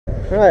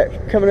Alright,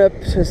 coming up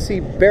to see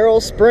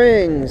Beryl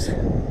Springs.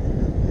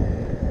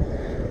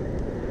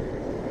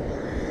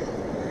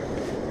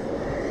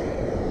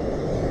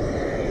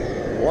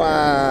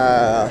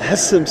 Wow,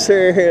 that's some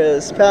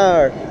serious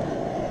power.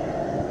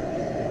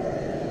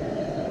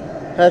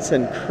 That's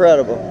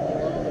incredible.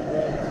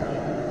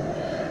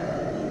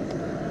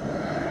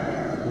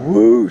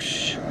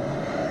 Whoosh.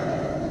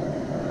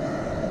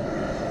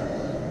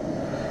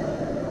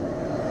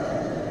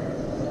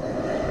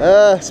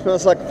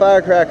 Smells like a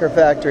firecracker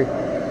factory.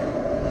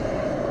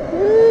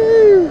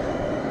 Woo.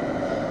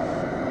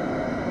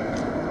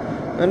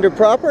 Under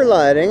proper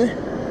lighting.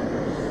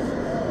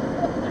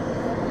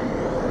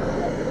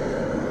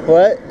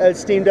 What? That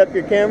steamed up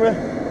your camera?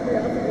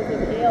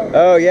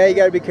 Oh yeah, you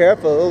gotta be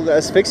careful. It'll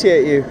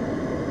asphyxiate you.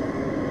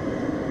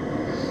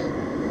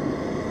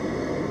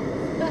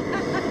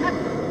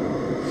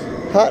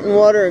 Hot and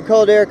water and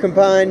cold air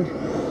combined.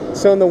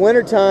 So in the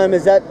wintertime,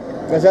 as that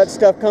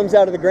stuff comes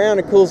out of the ground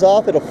and cools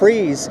off, it'll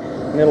freeze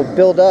and it'll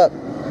build up.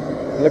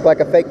 It'll look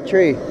like a fake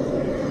tree.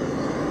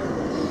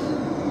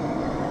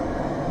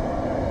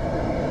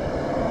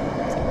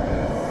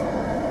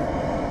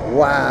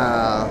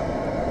 Wow.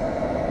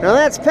 Now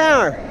that's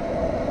power.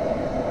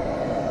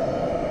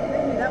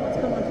 Maybe that one's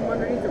coming from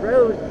underneath the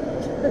road.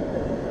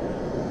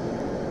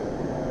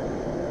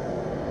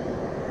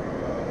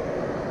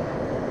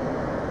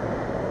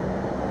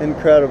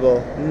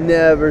 Incredible.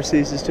 Never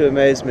ceases to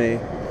amaze me.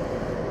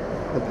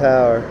 The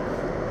power.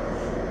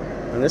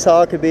 And this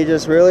haul could be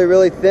just really,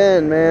 really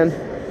thin, man.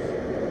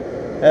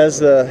 As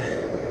the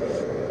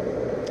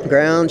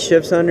ground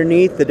shifts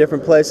underneath, the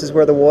different places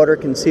where the water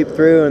can seep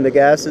through and the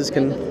gases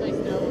can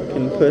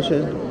push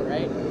it.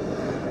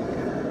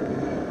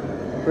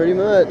 Pretty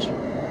much.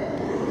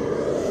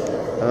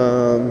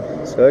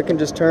 So it can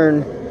just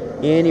turn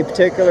any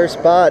particular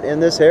spot in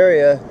this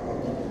area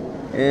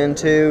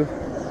into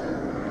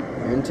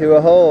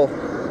a hole.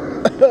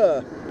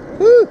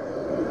 Woo!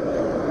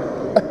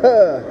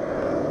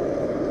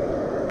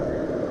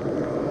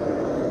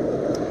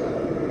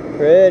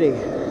 Pretty.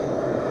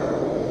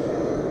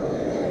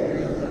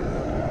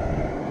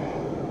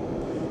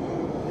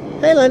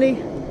 Hey, Lenny.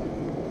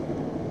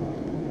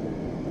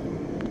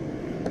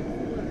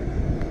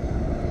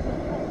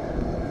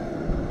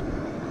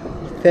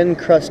 Thin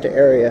crust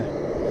area.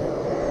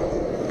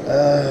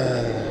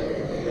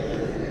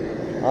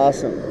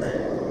 Awesome.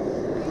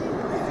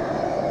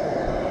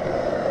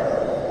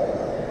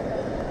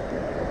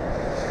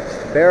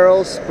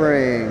 Beryl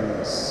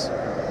Springs.